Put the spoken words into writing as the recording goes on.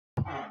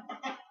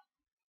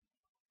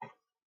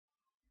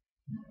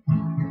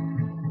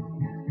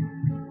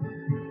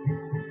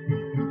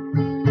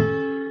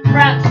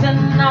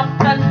Prancing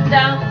up and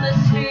down the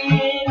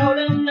street,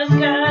 holding the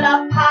skirt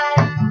up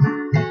high,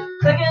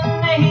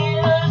 clicking the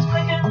heels,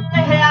 clicking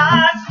the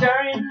hair,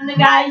 stirring the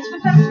guys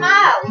with a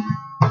smile.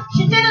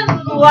 She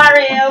didn't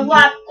worry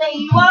what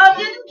they wore,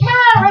 didn't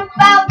care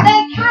about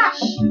their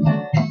cash.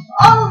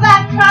 All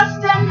that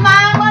crossed her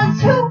mind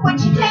was, who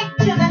would she take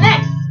to the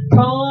next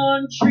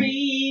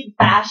country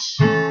bash?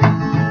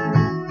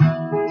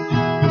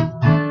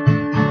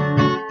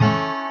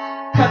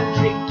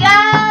 Country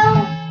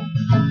girl,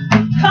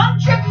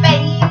 country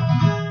babe,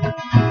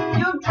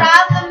 you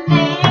drive the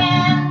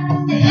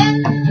man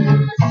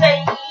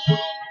insane.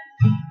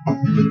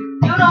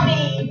 You don't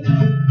mean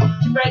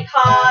to break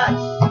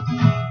hearts,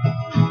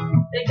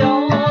 they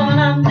don't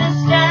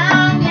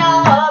understand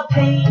your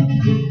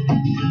pain.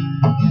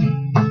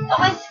 The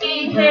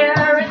whiskey here,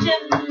 a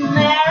gin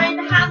there,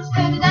 in hands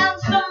to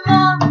dance some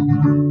more.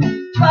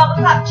 12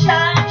 o'clock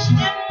chime, she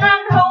didn't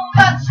run home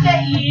but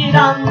stayed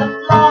on the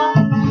floor.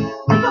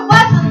 If it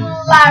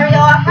wasn't Larry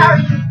or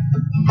Harry,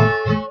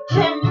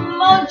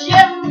 Tim or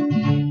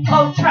Jim,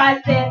 all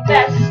tried their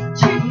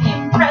best to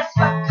impress,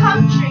 but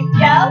country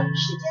girl,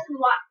 she didn't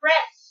want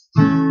rest.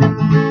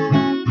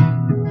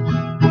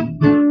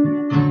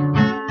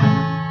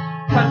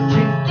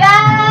 Country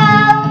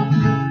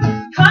girl,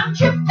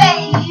 country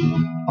babe,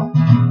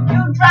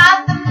 you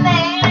drive the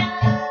man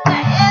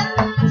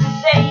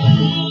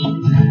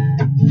insane.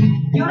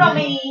 You don't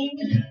mean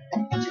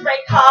to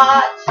break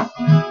hearts,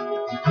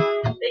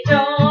 they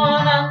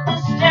don't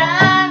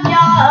understand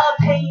your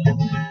pain.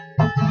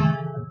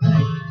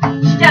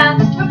 She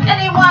danced with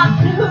anyone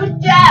who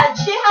dared,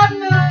 she had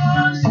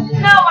moves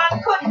no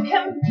one could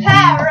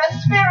compare, a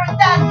spirit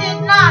that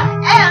did not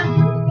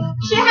end.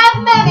 She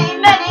had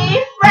many, many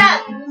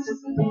friends,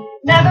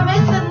 never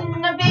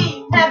missing a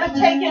beat, never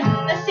taking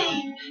a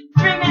seat,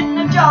 dreaming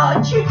of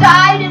George who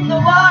died in the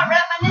war,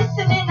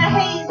 reminiscing in a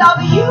haze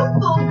of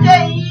youthful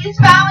days,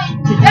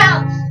 vowing to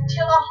dance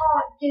till her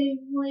heart gave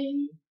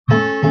way.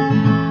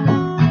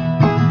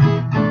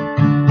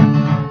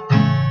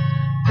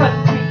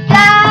 Country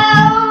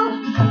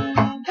girl,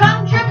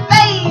 country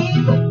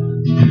babe,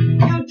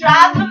 you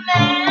drive the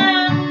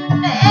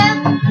man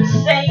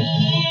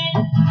insane.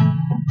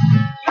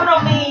 You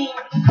don't mean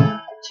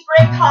to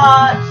break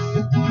hearts,